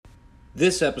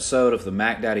This episode of the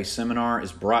Mac Daddy Seminar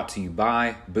is brought to you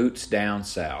by Boots Down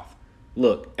South.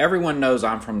 Look, everyone knows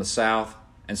I'm from the South,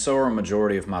 and so are a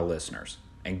majority of my listeners.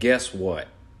 And guess what?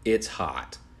 It's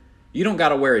hot. You don't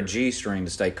gotta wear a G-string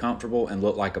to stay comfortable and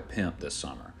look like a pimp this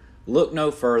summer. Look no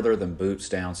further than Boots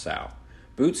Down South.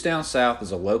 Boots Down South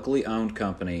is a locally owned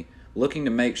company looking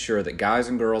to make sure that guys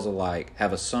and girls alike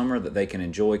have a summer that they can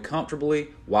enjoy comfortably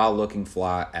while looking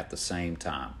fly at the same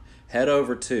time. Head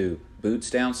over to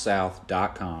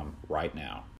bootsdownsouth.com right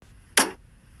now.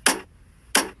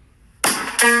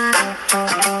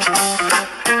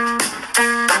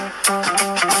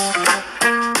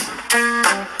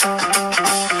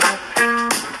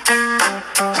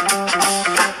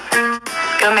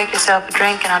 Go make yourself a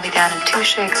drink and I'll be down in 2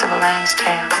 shakes of a lamb's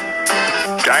tail.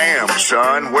 Damn,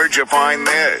 son, where'd you find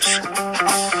this?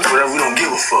 Whatever, we don't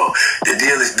give a fuck. The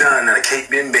deal is done, now the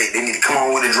cake been baked. They need to come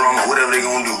on with the drum or whatever they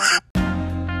gonna do.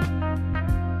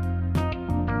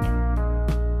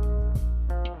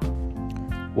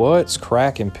 What's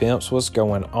cracking, pimps? What's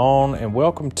going on? And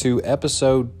welcome to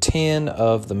episode 10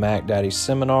 of the Mac Daddy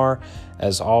Seminar.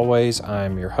 As always,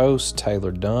 I'm your host,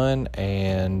 Taylor Dunn,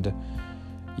 and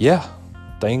yeah,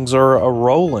 things are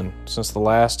a-rolling since the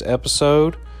last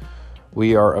episode.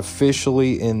 We are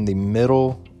officially in the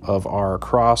middle of our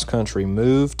cross-country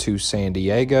move to San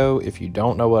Diego. If you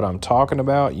don't know what I'm talking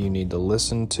about, you need to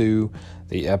listen to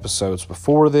the episodes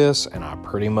before this, and I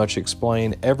pretty much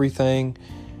explain everything.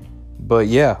 But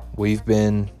yeah, we've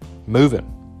been moving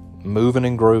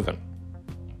and grooving.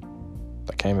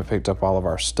 They came and picked up all of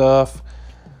our stuff,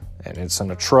 and it's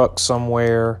in a truck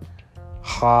somewhere.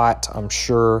 Hot, I'm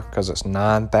sure, because it's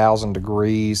 9,000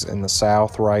 degrees in the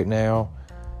South right now.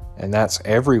 And that's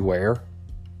everywhere,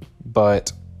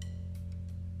 but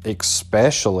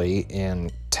especially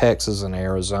in Texas and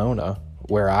Arizona,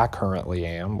 where I currently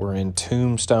am. We're in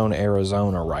Tombstone,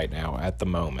 Arizona right now at the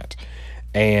moment.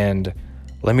 And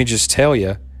let me just tell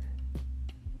you,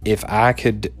 if I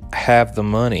could have the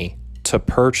money to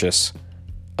purchase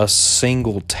a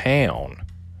single town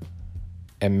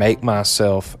and make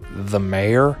myself the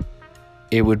mayor,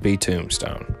 it would be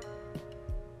Tombstone.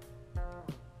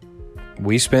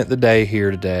 We spent the day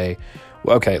here today.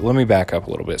 Okay, let me back up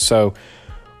a little bit. So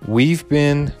we've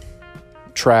been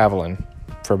traveling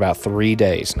for about 3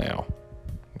 days now.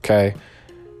 Okay.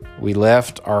 We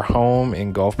left our home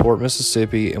in Gulfport,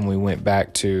 Mississippi, and we went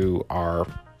back to our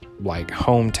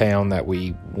hometown that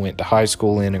we went to high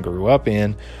school in and grew up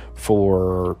in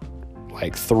for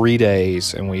 3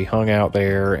 days. And we hung out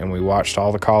there and we watched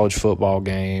all the college football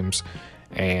games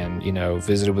and,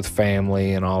 visited with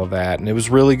family and all of that. And it was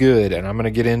really good. And I'm going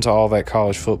to get into all that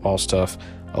college football stuff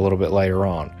a little bit later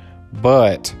on.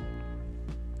 But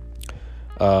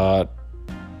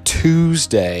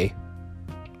Tuesday,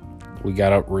 we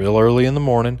got up real early in the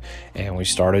morning and we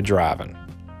started driving,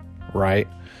 right?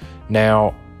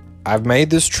 Now, I've made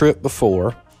this trip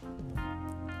before.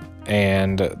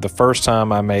 And the first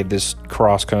time I made this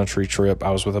cross-country trip,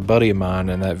 I was with a buddy of mine,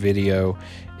 and that video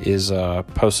is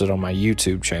posted on my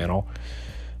YouTube channel.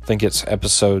 I think it's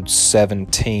episode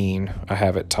 17, I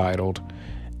have it titled.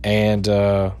 And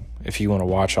if you want to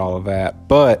watch all of that.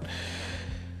 But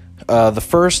the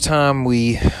first time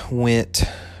we went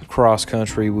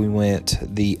cross-country, we went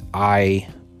the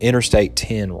Interstate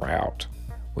 10 route,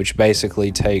 which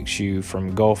basically takes you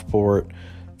from Gulfport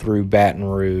through Baton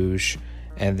Rouge,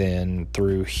 and then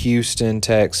through Houston,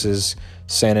 Texas,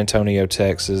 San Antonio,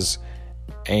 Texas,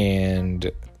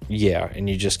 and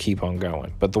you just keep on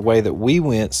going. But the way that we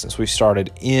went, since we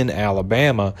started in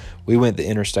Alabama, we went the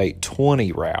Interstate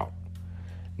 20 route.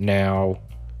 Now,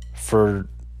 for,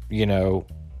 the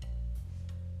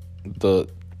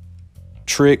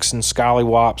tricks and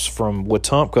scallywops from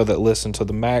Wetumpka that listen to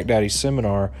the Mac Daddy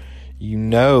Seminar, you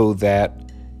know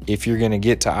that if you're going to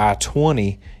get to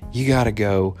I-20, you got to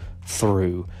go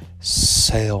through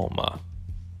Selma,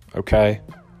 okay?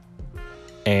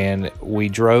 And we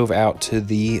drove out to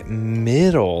the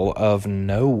middle of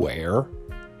nowhere,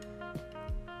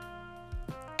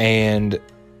 and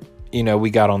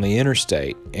we got on the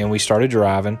interstate and we started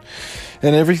driving,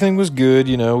 and everything was good.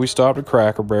 We stopped at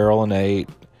Cracker Barrel and ate,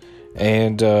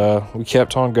 and we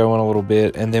kept on going a little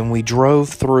bit, and then we drove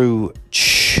through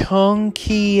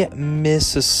Chunky,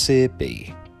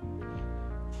 Mississippi.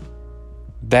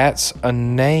 That's a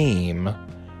name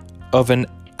of an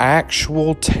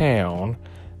actual town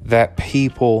that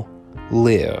people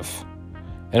live.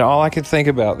 And all I could think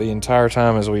about the entire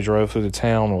time as we drove through the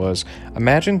town was,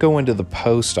 imagine going to the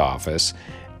post office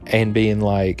and being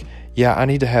like, yeah, I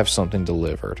need to have something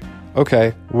delivered.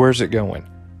 Okay, where's it going?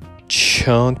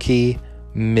 Chunky,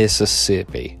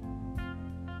 Mississippi.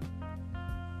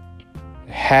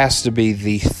 has to be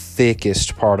the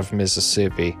thickest part of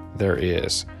Mississippi there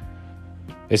is.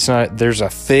 It's not, there's a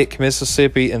thick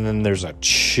Mississippi and then there's a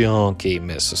chunky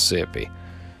Mississippi.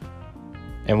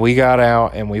 And we got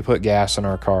out and we put gas in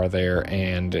our car there,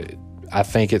 and I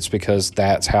think it's because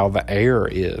that's how the air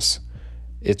is.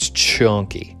 It's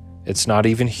chunky. It's not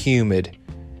even humid.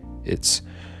 It's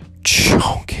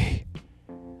chunky.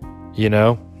 You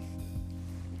know?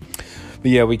 But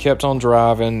yeah, we kept on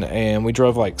driving, and we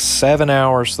drove like 7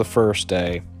 hours the first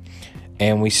day,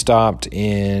 and we stopped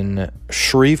in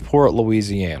Shreveport,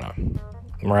 Louisiana,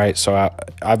 right? So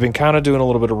I've been kind of doing a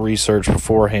little bit of research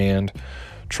beforehand,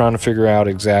 trying to figure out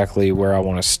exactly where I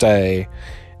want to stay,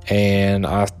 and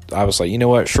I was like, you know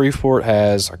what? Shreveport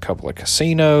has a couple of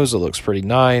casinos. It looks pretty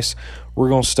nice. We're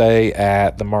going to stay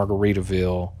at the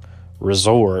Margaritaville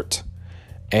Resort,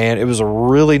 and it was a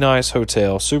really nice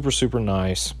hotel, super, super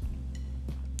nice.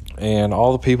 And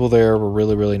all the people there were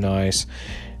really, really nice.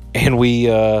 And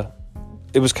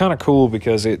it was kind of cool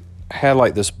because it had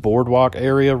like this boardwalk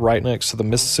area right next to the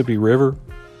Mississippi River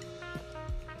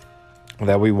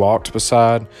that we walked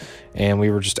beside. And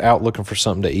we were just out looking for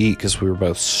something to eat because we were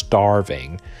both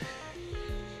starving.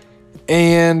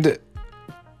 And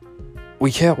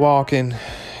we kept walking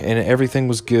and everything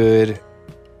was good.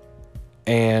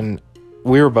 And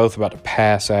we were both about to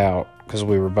pass out because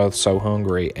we were both so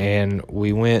hungry, and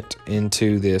we went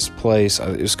into this place.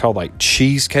 It was called like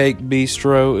Cheesecake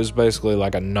Bistro. It was basically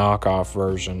like a knockoff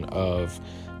version of,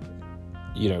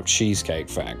 you know, Cheesecake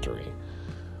Factory.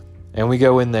 And we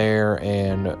go in there,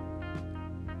 and,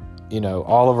 you know,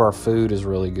 all of our food is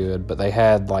really good, but they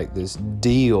had like this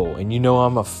deal, and you know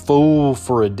I'm a fool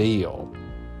for a deal,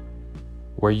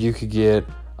 where you could get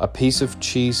a piece of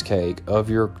cheesecake of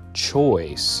your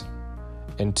choice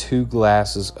and 2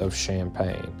 glasses of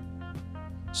champagne.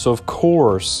 So of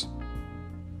course,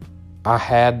 I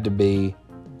had to be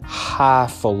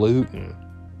highfalutin,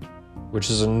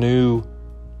 which is a new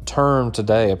term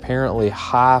today. Apparently,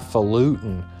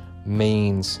 highfalutin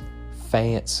means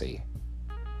fancy.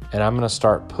 And I'm going to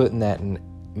start putting that in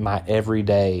my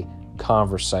everyday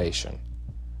conversation.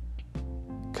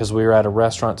 Because we were at a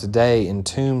restaurant today in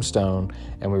Tombstone,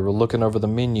 and we were looking over the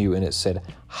menu, and it said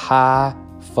highfalutin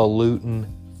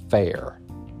fare.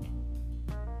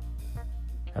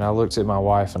 And I looked at my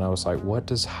wife and I was like, what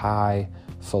does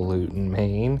highfalutin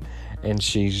mean? And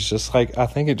she's just like, I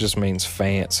think it just means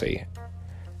fancy.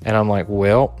 And I'm like,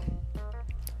 well,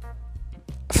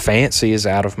 fancy is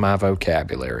out of my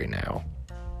vocabulary now.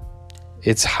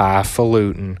 It's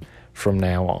highfalutin from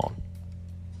now on.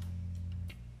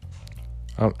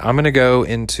 I'm going to go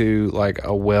into like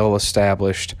a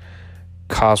well-established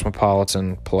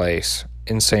cosmopolitan place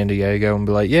in San Diego and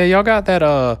be like, yeah, y'all got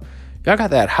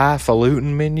that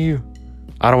highfalutin menu?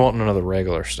 I don't want none of the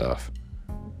regular stuff.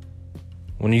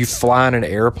 When you fly in an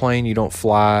airplane, you don't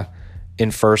fly in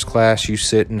first class, you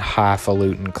sit in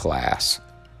highfalutin class.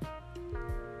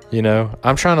 You know,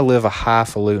 I'm trying to live a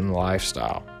highfalutin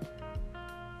lifestyle.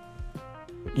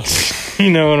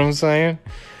 You know what I'm saying?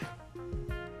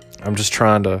 I'm just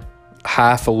trying to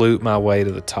highfalutin my way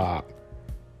to the top.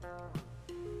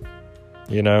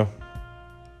 You know?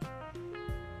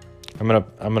 I'm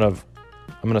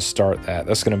gonna start that.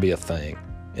 That's gonna be a thing.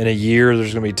 In a year,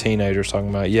 there's gonna be teenagers talking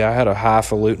about, yeah, I had a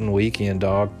highfalutin weekend,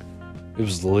 dog. It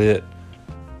was lit.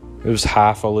 It was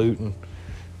highfalutin.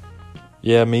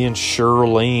 Yeah, me and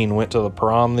Shirlene went to the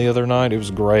prom the other night. It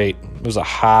was great. It was a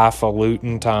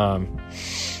highfalutin time.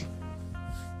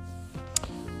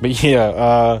 But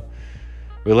yeah,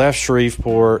 we left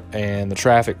Shreveport, and the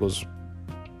traffic was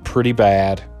pretty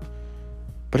bad.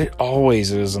 But it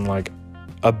always is in like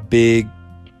a big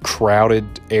crowded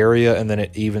area, and then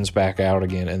it evens back out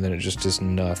again, and then it just is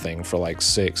nothing for like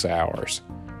 6 hours.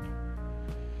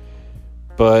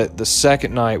 But the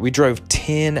second night, we drove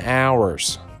 10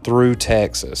 hours through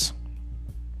Texas,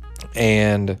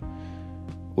 and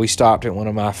we stopped at one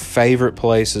of my favorite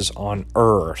places on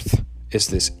earth. It's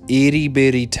this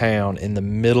itty-bitty town in the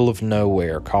middle of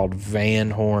nowhere called Van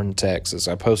Horn, Texas.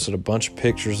 I posted a bunch of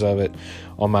pictures of it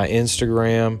on my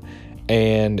Instagram,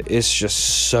 and it's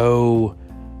just so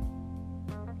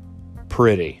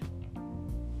pretty.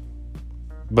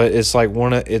 But it's like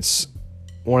one of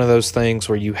those things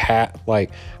where you I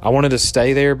wanted to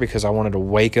stay there because I wanted to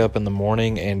wake up in the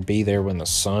morning and be there when the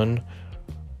sun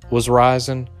was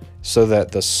rising so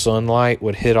that the sunlight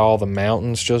would hit all the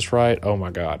mountains just right. Oh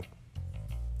my God.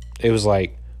 It was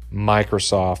like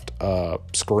Microsoft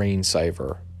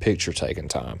screensaver picture taking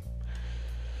time.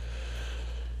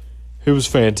 It was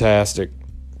fantastic.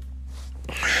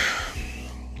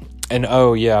 And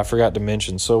oh yeah, I forgot to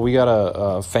mention. So we got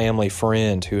a family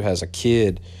friend who has a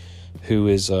kid who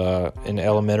is in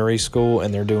elementary school,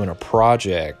 and they're doing a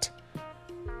project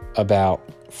about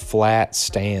Flat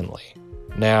Stanley.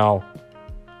 Now,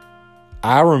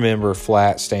 I remember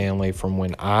Flat Stanley from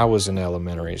when I was in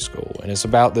elementary school, and it's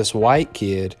about this white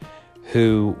kid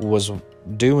who was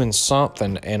doing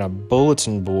something, and a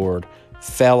bulletin board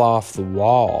fell off the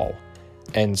wall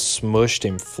and smushed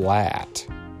him flat.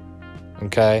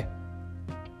 Okay?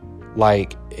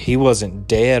 Like, he wasn't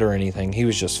dead or anything. He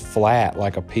was just flat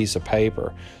like a piece of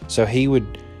paper. So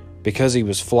because he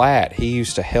was flat, he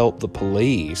used to help the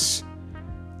police.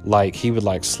 Like, he would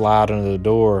like slide under the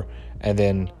door and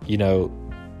then,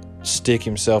 stick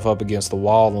himself up against the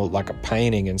wall and look like a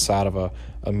painting inside of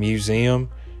a museum.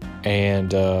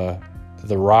 And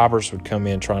the robbers would come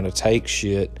in trying to take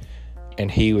shit,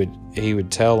 and he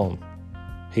would tell them.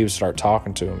 He would start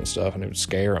talking to them and stuff, and it would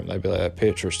scare them. They'd be like, that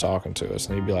picture's talking to us.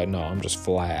 And he'd be like, no, I'm just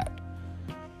flat.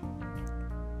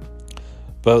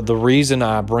 But the reason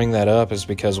I bring that up is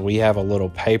because we have a little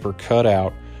paper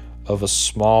cutout of a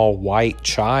small white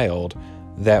child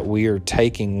that we are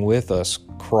taking with us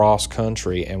cross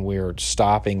country, and we are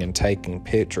stopping and taking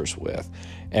pictures with.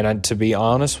 And to be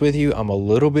honest with you, I'm a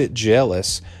little bit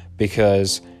jealous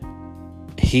because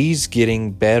he's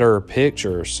getting better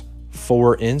pictures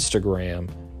for Instagram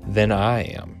than I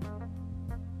am.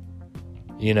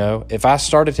 If I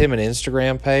started him an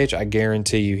Instagram page, I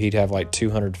guarantee you he'd have like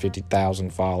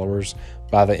 250,000 followers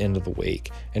by the end of the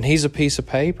week. And he's a piece of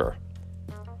paper.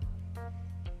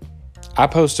 I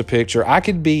post a picture. I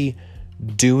could be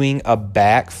doing a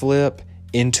backflip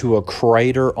into a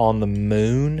crater on the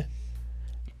moon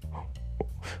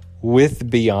with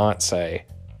Beyonce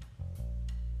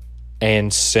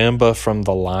and Simba from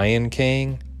The Lion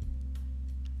King,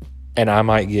 and I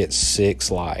might get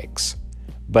 6 likes.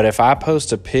 But if I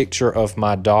post a picture of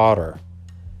my daughter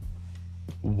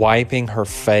wiping her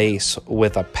face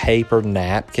with a paper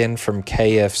napkin from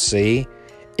KFC,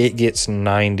 it gets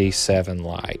 97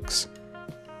 likes.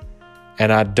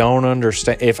 And I don't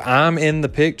understand. If I'm in the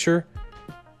picture,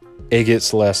 it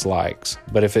gets less likes.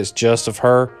 But if it's just of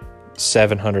her,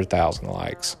 700,000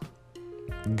 likes.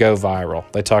 Go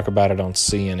viral. They talk about it on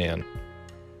CNN.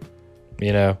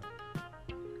 The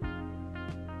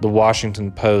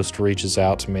Washington Post reaches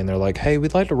out to me and they're like, hey,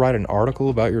 we'd like to write an article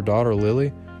about your daughter,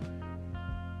 Lily.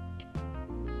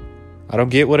 I don't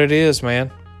get what it is,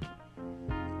 man.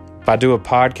 If I do a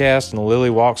podcast and Lily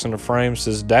walks in the frame and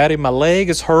says, Daddy, my leg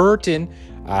is hurting,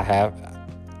 I have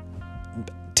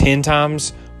 10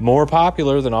 times more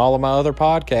popular than all of my other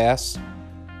podcasts.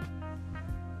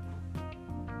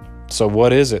 So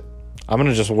what is it? I'm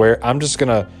going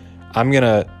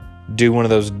to do one of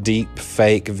those deep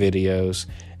fake videos,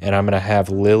 and I'm going to have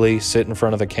Lily sit in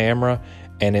front of the camera,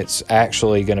 and it's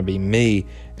actually going to be me,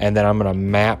 and then I'm going to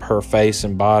map her face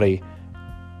and body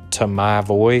to my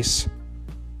voice,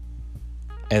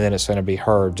 and then it's going to be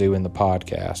her doing the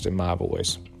podcast in my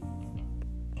voice.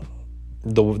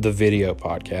 The video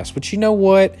podcast. But you know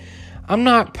what? I'm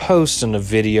not posting a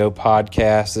video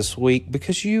podcast this week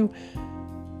because you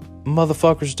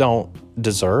motherfuckers don't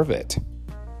deserve it.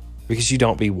 Because you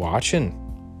don't be watching.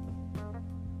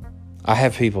 I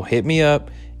have people hit me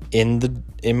up in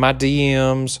my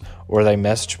DMs, or they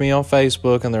message me on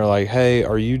Facebook and they're like, hey,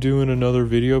 are you doing another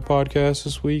video podcast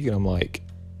this week? And I'm like,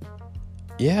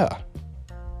 yeah.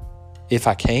 If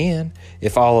I can.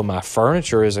 If all of my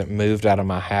furniture isn't moved out of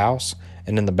my house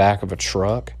and in the back of a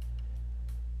truck.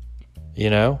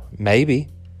 Maybe.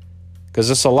 Because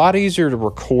it's a lot easier to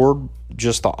record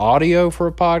just the audio for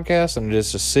a podcast than it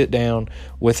is to sit down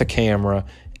with a camera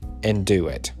and do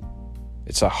it.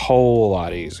 It's a whole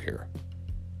lot easier.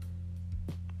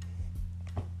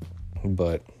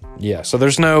 But yeah, so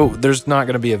there's not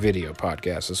going to be a video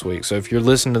podcast this week. So if you're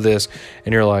listening to this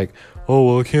and you're like, oh,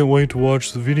 well, I can't wait to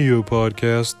watch the video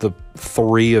podcast, the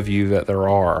 3 of you that there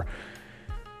are,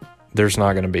 there's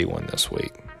not going to be one this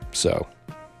week. So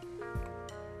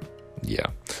yeah.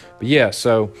 But yeah,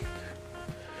 so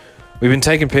we've been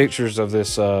taking pictures of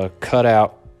this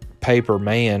cutout paper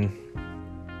man.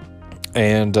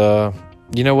 And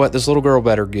you know what? This little girl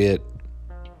better get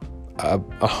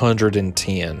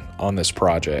 110 on this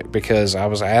project. Because I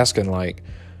was asking, like,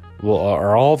 well,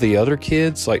 are all the other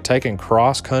kids, like, taking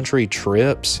cross-country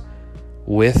trips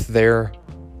with their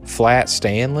Flat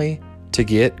Stanley to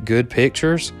get good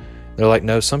pictures? They're like,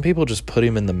 no, some people just put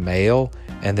him in the mail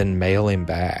and then mail him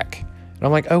back. And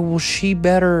I'm like, oh, well, she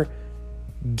better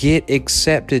get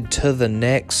accepted to the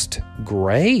next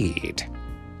grade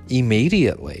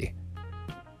immediately.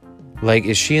 Like,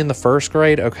 is she in the 1st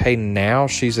grade? Okay, now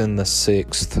she's in the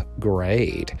 6th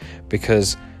grade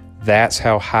because that's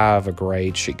how high of a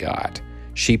grade she got.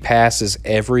 she passes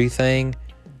everything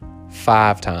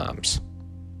 5 times.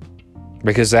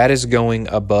 Because that is going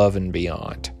above and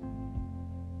beyond.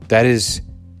 That is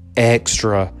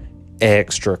extra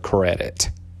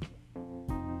credit.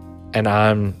 And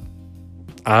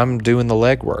I'm doing the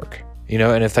legwork. You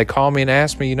know, and if they call me and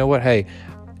ask me, you know what, hey,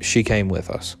 she came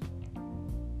with us.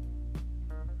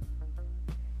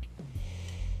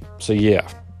 So yeah,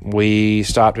 we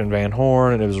stopped in Van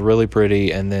Horn and it was really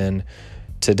pretty. And then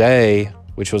today,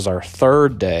 which was our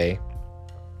 3rd day,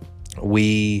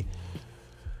 we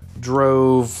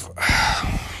drove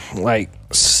like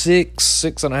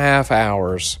 6.5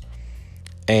 hours,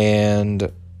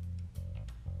 and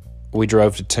we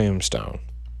drove to Tombstone.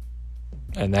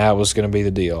 And that was going to be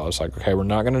the deal. I was like, okay, we're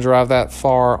not going to drive that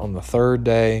far on the 3rd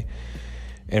day,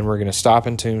 and we're going to stop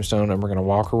in Tombstone, and we're going to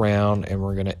walk around, and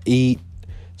we're going to eat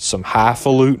some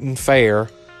highfalutin fare,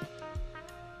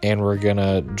 and we're going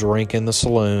to drink in the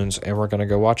saloons, and we're going to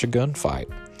go watch a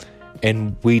gunfight.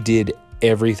 And we did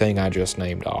everything I just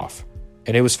named off.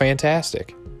 And it was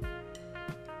fantastic.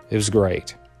 It was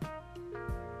great.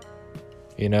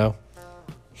 You know?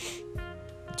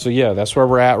 So yeah, that's where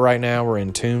we're at right now. We're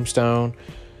in Tombstone.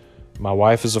 My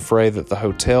wife is afraid that the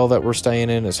hotel that we're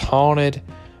staying in is haunted,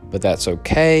 but that's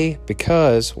okay,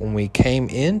 because when we came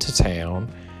into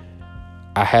town,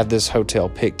 I had this hotel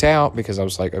picked out because I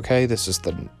was like, okay, this is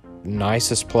the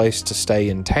nicest place to stay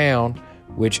in town,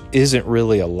 which isn't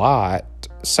really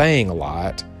saying a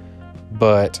lot,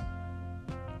 but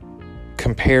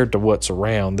compared to what's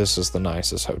around, this is the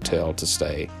nicest hotel to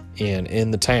stay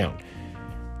in the town.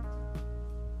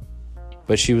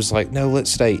 But she was like, no,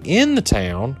 let's stay in the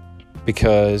town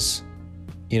because,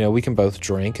 you know, we can both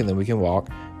drink and then we can walk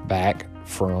back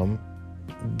from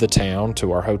the town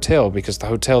to our hotel, because the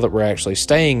hotel that we're actually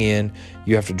staying in,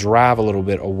 you have to drive a little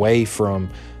bit away from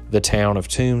the town of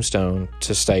Tombstone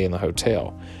to stay in the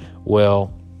hotel.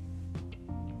 Well,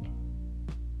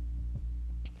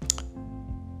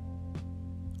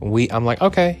 I'm like,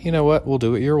 okay, you know what? We'll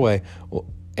do it your way.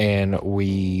 And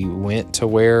we went to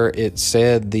where it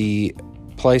said the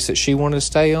place that she wanted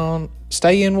to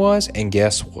stay in was, and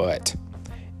guess what?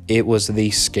 It was the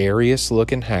scariest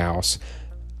looking house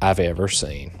I've ever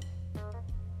seen.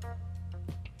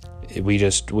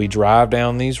 We drive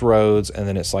down these roads, and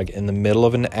then it's like in the middle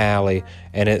of an alley,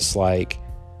 and it's like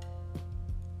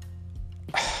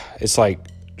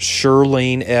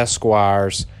Shirlene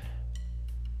Esquire's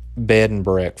bed and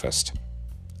breakfast,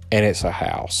 and it's a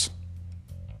house.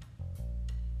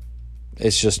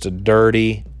 It's just a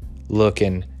dirty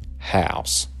looking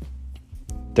house.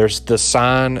 There's the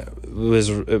sign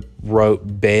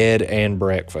wrote bed and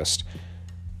breakfast,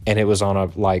 and it was on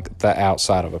the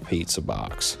outside of a pizza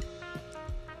box.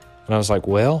 And I was like,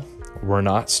 well, we're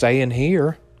not staying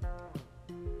here.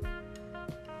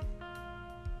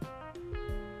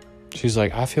 She's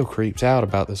like, I feel creeped out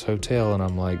about this hotel. And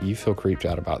I'm like, you feel creeped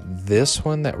out about this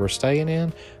one that we're staying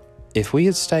in? If we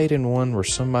had stayed in one where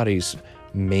somebody's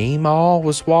meemaw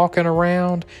was walking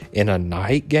around in a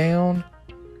nightgown,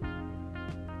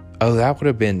 oh, that would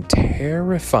have been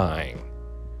terrifying.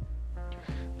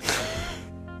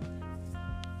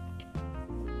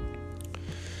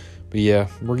 But yeah,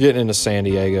 we're getting into San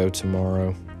Diego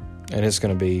tomorrow, and it's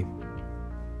gonna be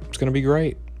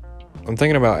great. I'm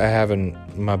thinking about having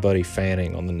my buddy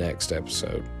Fanning on the next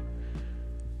episode,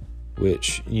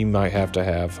 which you might have to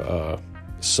have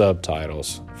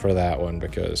subtitles for that one,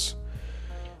 because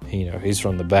he's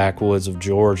from the backwoods of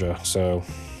Georgia, so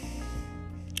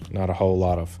not a whole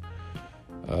lot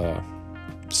of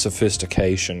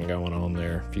sophistication going on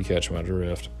there, if you catch my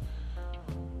drift.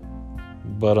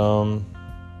 But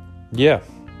yeah.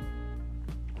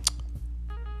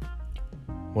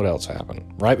 What else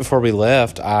happened? Right before we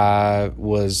left, I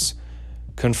was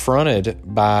confronted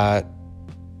by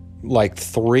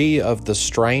 3 of the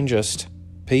strangest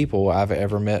people I've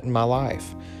ever met in my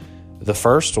life. The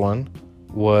first one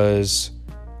was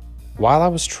while I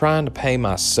was trying to pay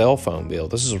my cell phone bill.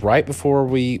 This is right before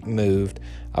we moved.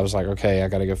 I was like, okay, I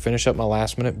got to go finish up my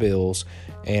last minute bills.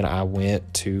 And I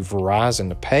went to Verizon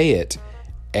to pay it.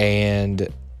 And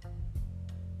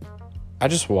I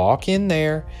just walk in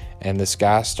there, and this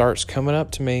guy starts coming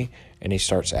up to me, and he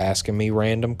starts asking me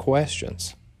random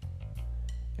questions.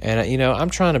 And, I'm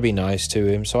trying to be nice to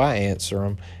him, so I answer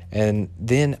him. And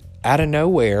then, out of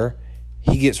nowhere,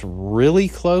 he gets really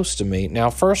close to me.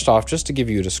 Now, first off, just to give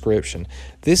you a description,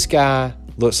 this guy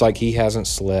looks like he hasn't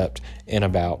slept in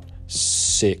about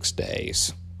 6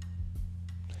 days.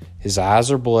 His eyes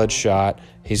are bloodshot.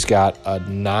 He's got a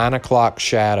 9 o'clock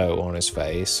shadow on his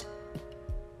face.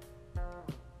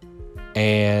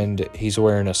 And he's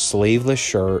wearing a sleeveless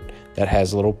shirt that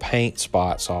has little paint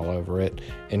spots all over it,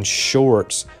 and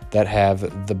shorts that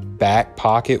have the back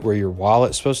pocket where your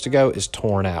wallet's supposed to go is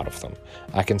torn out of them.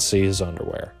 I can see his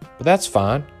underwear. But that's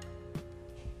fine.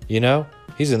 You know,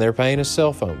 he's in there paying his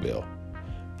cell phone bill.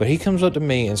 But he comes up to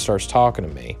me and starts talking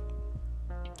to me.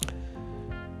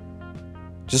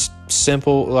 Just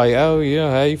simple, like, oh,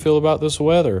 yeah, how you feel about this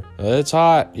weather? It's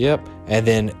hot, yep. And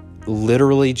then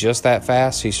literally just that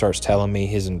fast, he starts telling me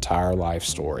his entire life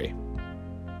story.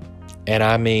 And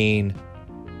I mean,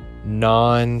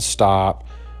 non-stop.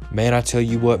 Man, I tell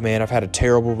you what, man, I've had a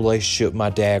terrible relationship with my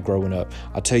dad growing up.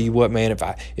 I'll tell you what, man,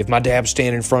 if my dad was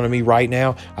standing in front of me right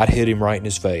now, I'd hit him right in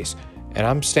his face. And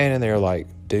I'm standing there like,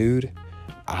 dude,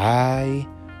 I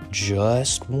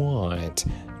just want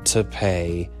to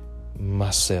pay my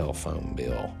cell phone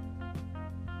bill.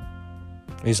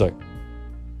 He's like,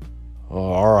 oh,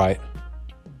 all right.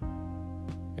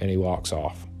 And he walks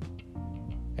off.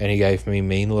 And he gave me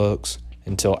mean looks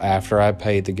until after I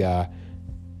paid the guy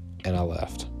and I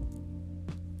left.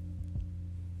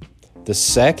 The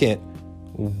second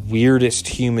weirdest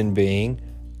human being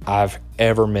I've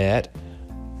ever met,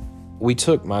 we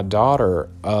took my daughter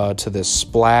to this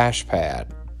splash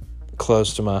pad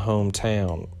close to my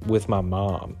hometown with my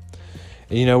mom.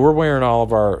 And, you know, we're wearing all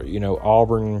of our, you know,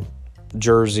 Auburn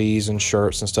jerseys and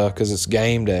shirts and stuff because it's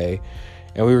game day.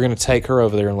 And we were going to take her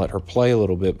over there and let her play a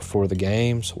little bit before the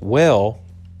games. Well,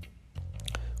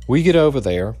 we get over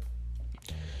there.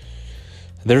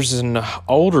 There's an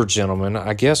older gentleman,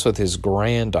 I guess with his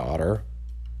granddaughter,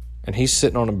 and he's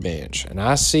sitting on a bench. And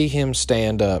I see him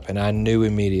stand up, and I knew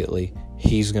immediately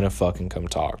he's going to fucking come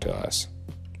talk to us.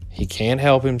 He can't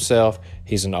help himself.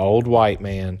 He's an old white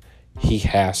man. He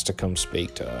has to come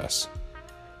speak to us.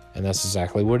 And that's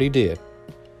exactly what he did.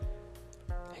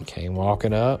 He came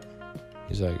walking up.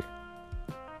 He's like,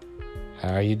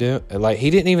 how are you doing? Like, he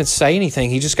didn't even say anything.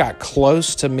 He just got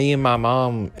close to me and my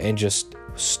mom and just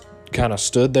kind of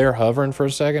stood there hovering for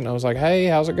a second. I was like, hey,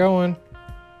 how's it going?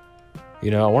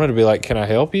 You know, I wanted to be like, can I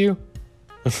help you?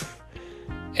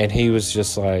 And he was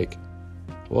just like,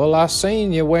 well, I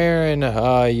seen you wearing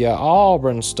your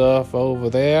Auburn stuff over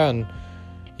there. And,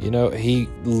 you know, he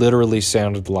literally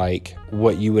sounded like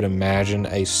what you would imagine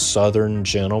a Southern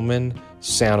gentleman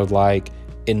sounded like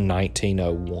in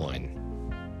 1901.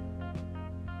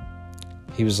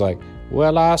 He was like,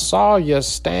 well, I saw you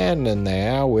standing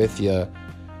there with your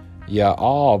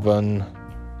Auburn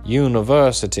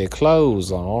University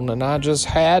clothes on, and I just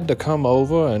had to come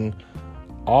over and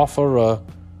offer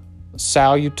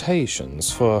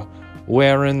salutations for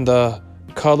wearing the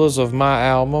colors of my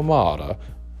alma mater.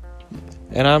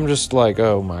 And I'm just like,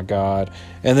 oh my God.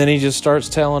 And then he just starts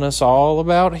telling us all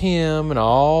about him and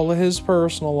all of his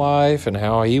personal life and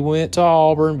how he went to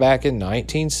Auburn back in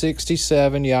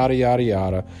 1967, yada, yada,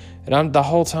 yada. And the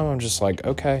whole time I'm just like,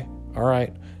 okay, all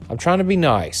right. I'm trying to be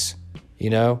nice, you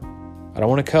know? I don't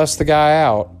want to cuss the guy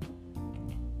out.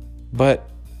 But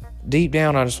deep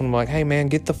down, I just want to be like, hey, man,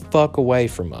 get the fuck away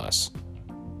from us.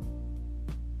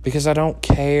 Because I don't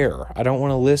care. I don't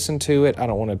want to listen to it. I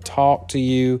don't want to talk to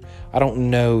you. I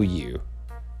don't know you.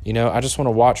 You know, I just want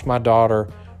to watch my daughter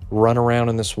run around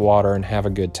in this water and have a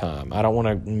good time. I don't want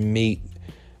to meet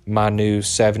my new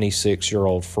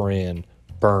 76-year-old friend,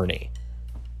 Bernie.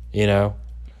 You know?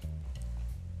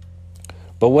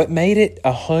 But what made it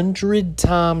 100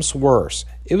 times worse,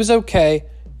 it was okay.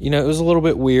 You know, it was a little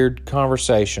bit weird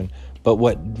conversation. But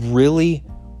what really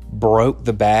broke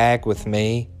the bag with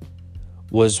me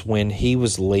was when he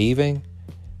was leaving,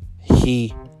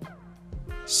 he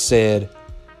said,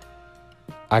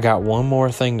 I got one more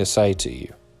thing to say to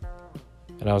you.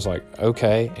 And I was like,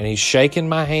 okay. And he's shaking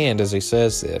my hand as he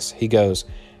says this. He goes,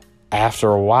 after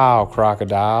a while,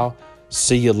 crocodile.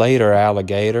 See you later,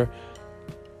 alligator.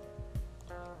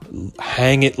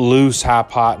 Hang it loose,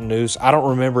 hypotenuse. I don't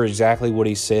remember exactly what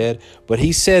he said, but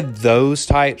he said those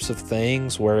types of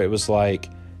things where it was like,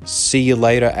 see you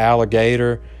later,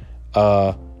 alligator.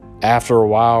 After a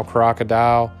while,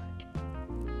 crocodile.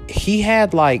 He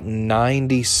had like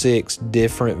 96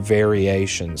 different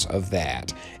variations of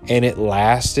that, and it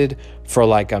lasted for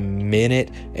like 1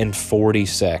 minute and 40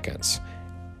 seconds.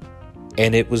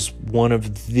 And it was one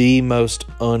of the most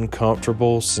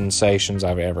uncomfortable sensations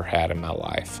I've ever had in my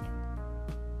life.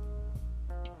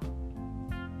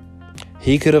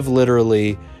 He could have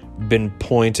literally been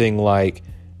pointing like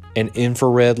an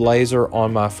infrared laser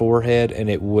on my forehead, and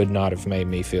it would not have made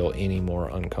me feel any more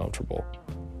uncomfortable.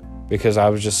 Because I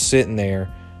was just sitting there,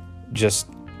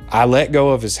 I let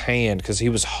go of his hand because he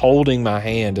was holding my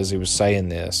hand as he was saying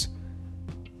this.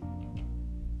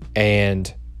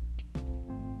 And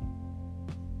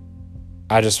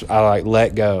I like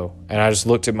let go, and I just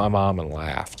looked at my mom and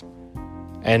laughed.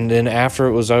 And then after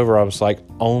it was over, I was like,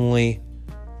 only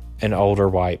an older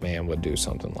white man would do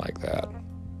something like that.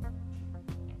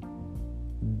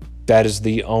 That is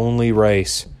the only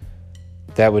race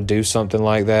that would do something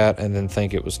like that and then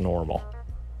think it was normal.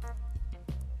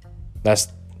 That's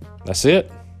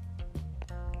it.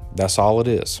 That's all it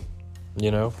is,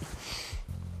 you know?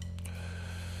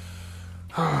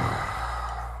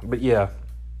 But yeah,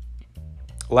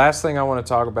 last thing I want to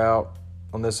talk about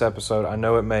on this episode, I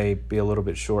know it may be a little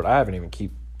bit short. I haven't even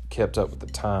kept up with the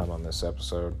time on this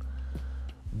episode.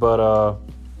 But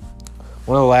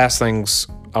one of the last things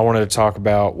I wanted to talk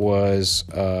about was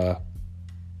the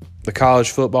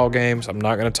college football games. I'm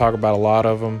not going to talk about a lot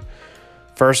of them.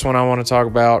 First one I want to talk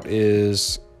about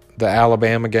is the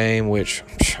Alabama game, which,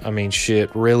 I mean,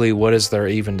 shit, really, what is there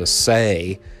even to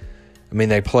say? I mean,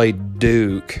 they played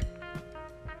Duke.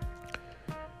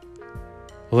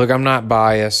 Look, I'm not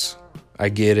biased. I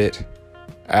get it.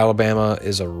 Alabama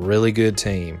is a really good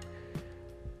team.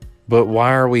 But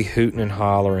why are we hooting and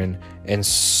hollering and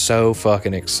so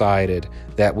fucking excited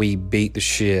that we beat the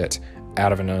shit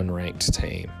out of an unranked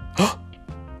team?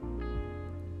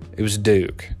 It was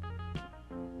Duke.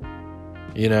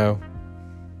 You know?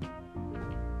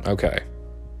 Okay.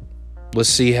 Let's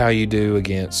see how you do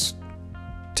against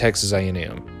Texas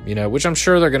A&M. You know, which I'm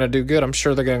sure they're going to do good. I'm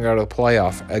sure they're going to go to the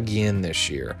playoff again this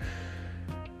year.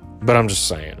 But I'm just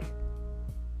saying.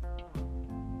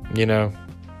 You know?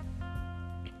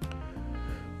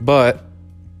 But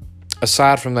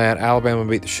aside from that, Alabama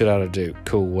beat the shit out of Duke.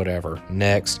 Cool, whatever.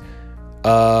 Next.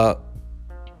 We're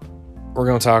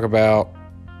going to talk about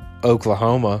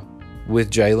Oklahoma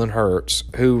with Jalen Hurts,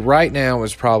 who right now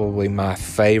is probably my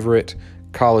favorite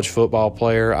college football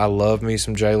player. I love me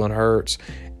some Jalen Hurts.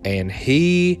 And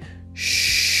he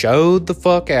showed the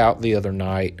fuck out the other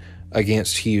night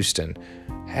against Houston.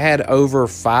 Had over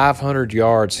 500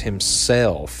 yards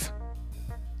himself.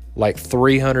 Like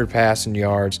 300 passing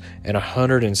yards and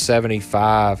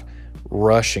 175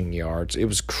 rushing yards. It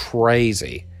was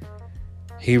crazy.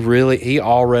 He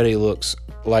already looks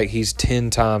like he's 10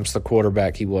 times the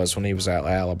quarterback he was when he was at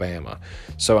Alabama.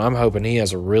 So I'm hoping he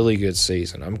has a really good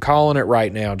season. I'm calling it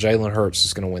right now. Jalen Hurts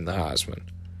is going to win the Heisman.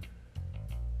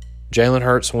 Jalen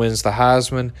Hurts wins the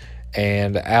Heisman,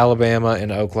 and Alabama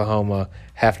and Oklahoma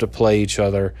have to play each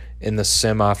other in the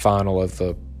semifinal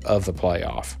of the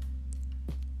playoff.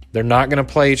 They're not going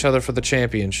to play each other for the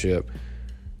championship.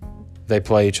 They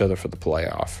play each other for the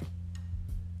playoff.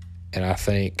 And I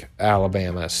think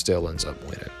Alabama still ends up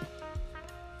winning.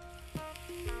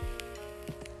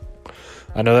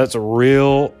 I know that's a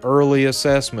real early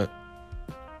assessment.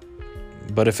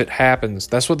 But if it happens,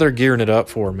 that's what they're gearing it up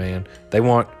for, man. They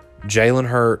want Jalen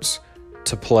Hurts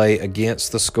to play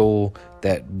against the school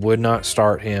that would not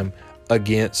start him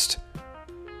against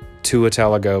Tua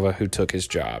Tagovailoa, who took his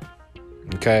job.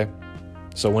 Okay?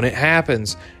 So when it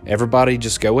happens, everybody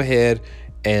just go ahead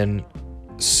and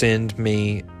send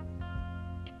me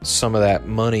some of that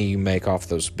money you make off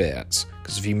those bets.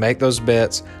 Because if you make those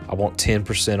bets, I want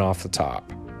 10% off the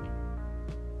top.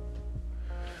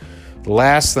 The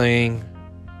last thing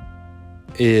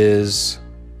is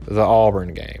the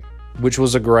Auburn game, which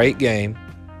was a great game.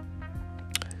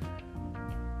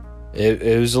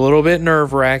 It was a little bit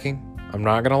nerve-wracking. I'm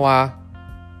not going to lie.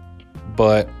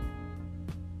 But,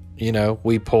 you know,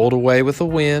 we pulled away with a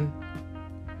win,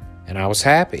 and I was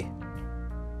happy.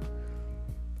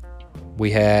 We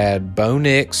had Bo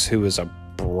Nix, who is a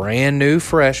brand new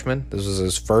freshman. This was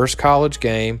his first college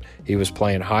game. He was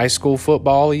playing high school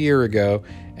football a year ago,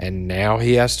 and now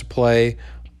he has to play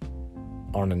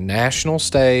on a national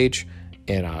stage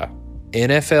in a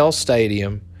NFL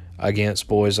stadium against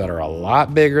boys that are a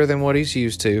lot bigger than what he's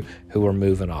used to, who are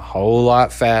moving a whole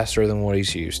lot faster than what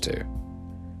he's used to.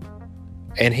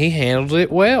 And he handled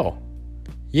it well.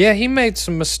 Yeah, he made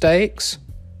some mistakes.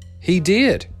 He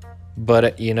did.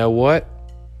 But you know what?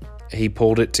 He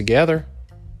pulled it together.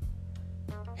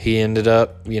 He ended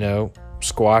up, you know,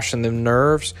 squashing them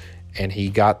nerves, and he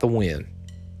got the win.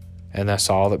 And that's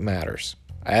all that matters.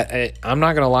 I'm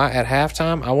not going to lie. At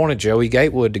halftime, I wanted Joey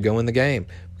Gatewood to go in the game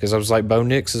because I was like, Bo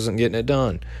Nix isn't getting it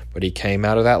done. But he came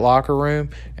out of that locker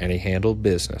room, and he handled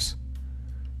business.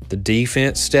 The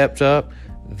defense stepped up.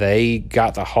 They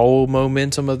got the whole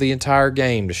momentum of the entire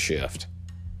game to shift.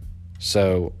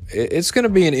 So it's going to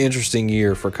be an interesting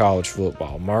year for college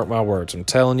football. Mark my words. I'm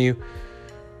telling you.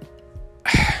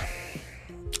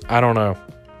 I don't know.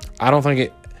 I don't think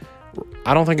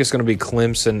it's going to be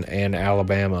Clemson and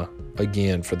Alabama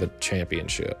again for the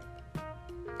championship.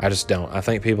 I just don't. I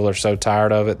think people are so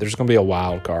tired of it. There's going to be a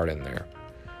wild card in there.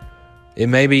 It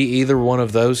may be either one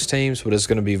of those teams, but it's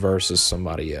going to be versus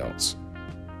somebody else.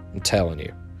 I'm telling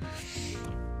you.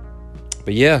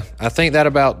 But yeah, I think that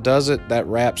about does it. That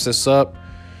wraps this up.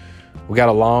 We got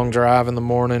a long drive in the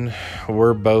morning.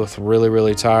 We're both really,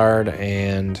 really tired.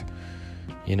 And,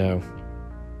 you know,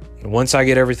 once I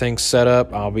get everything set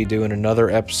up, I'll be doing another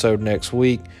episode next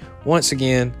week. Once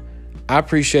again, I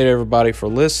appreciate everybody for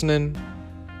listening.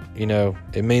 You know,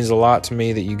 it means a lot to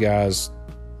me that you guys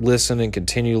listen and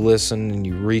continue to listen, and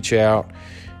you reach out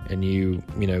and you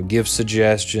give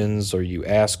suggestions or you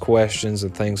ask questions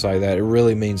and things like that. It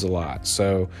really means a lot.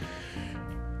 So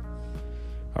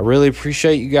I really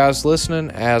appreciate you guys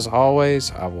listening. As always,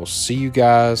 I will see you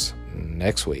guys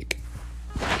next week.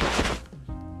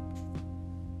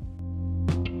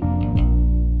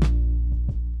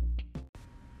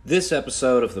 This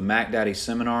episode of the Mac Daddy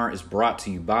Seminar is brought to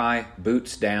you by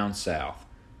Boots Down South.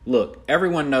 Look,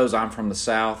 everyone knows I'm from the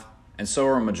South, and so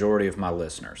are a majority of my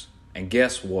listeners. And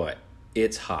guess what?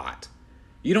 It's hot.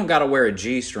 You don't got to wear a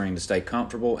G-string to stay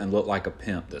comfortable and look like a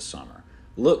pimp this summer.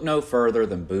 Look no further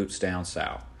than Boots Down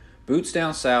South. Boots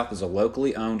Down South is a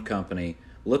locally owned company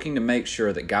looking to make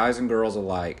sure that guys and girls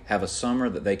alike have a summer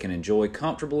that they can enjoy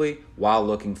comfortably while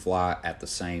looking fly at the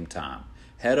same time.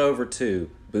 Head over to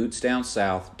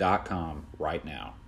bootsdownsouth.com right now.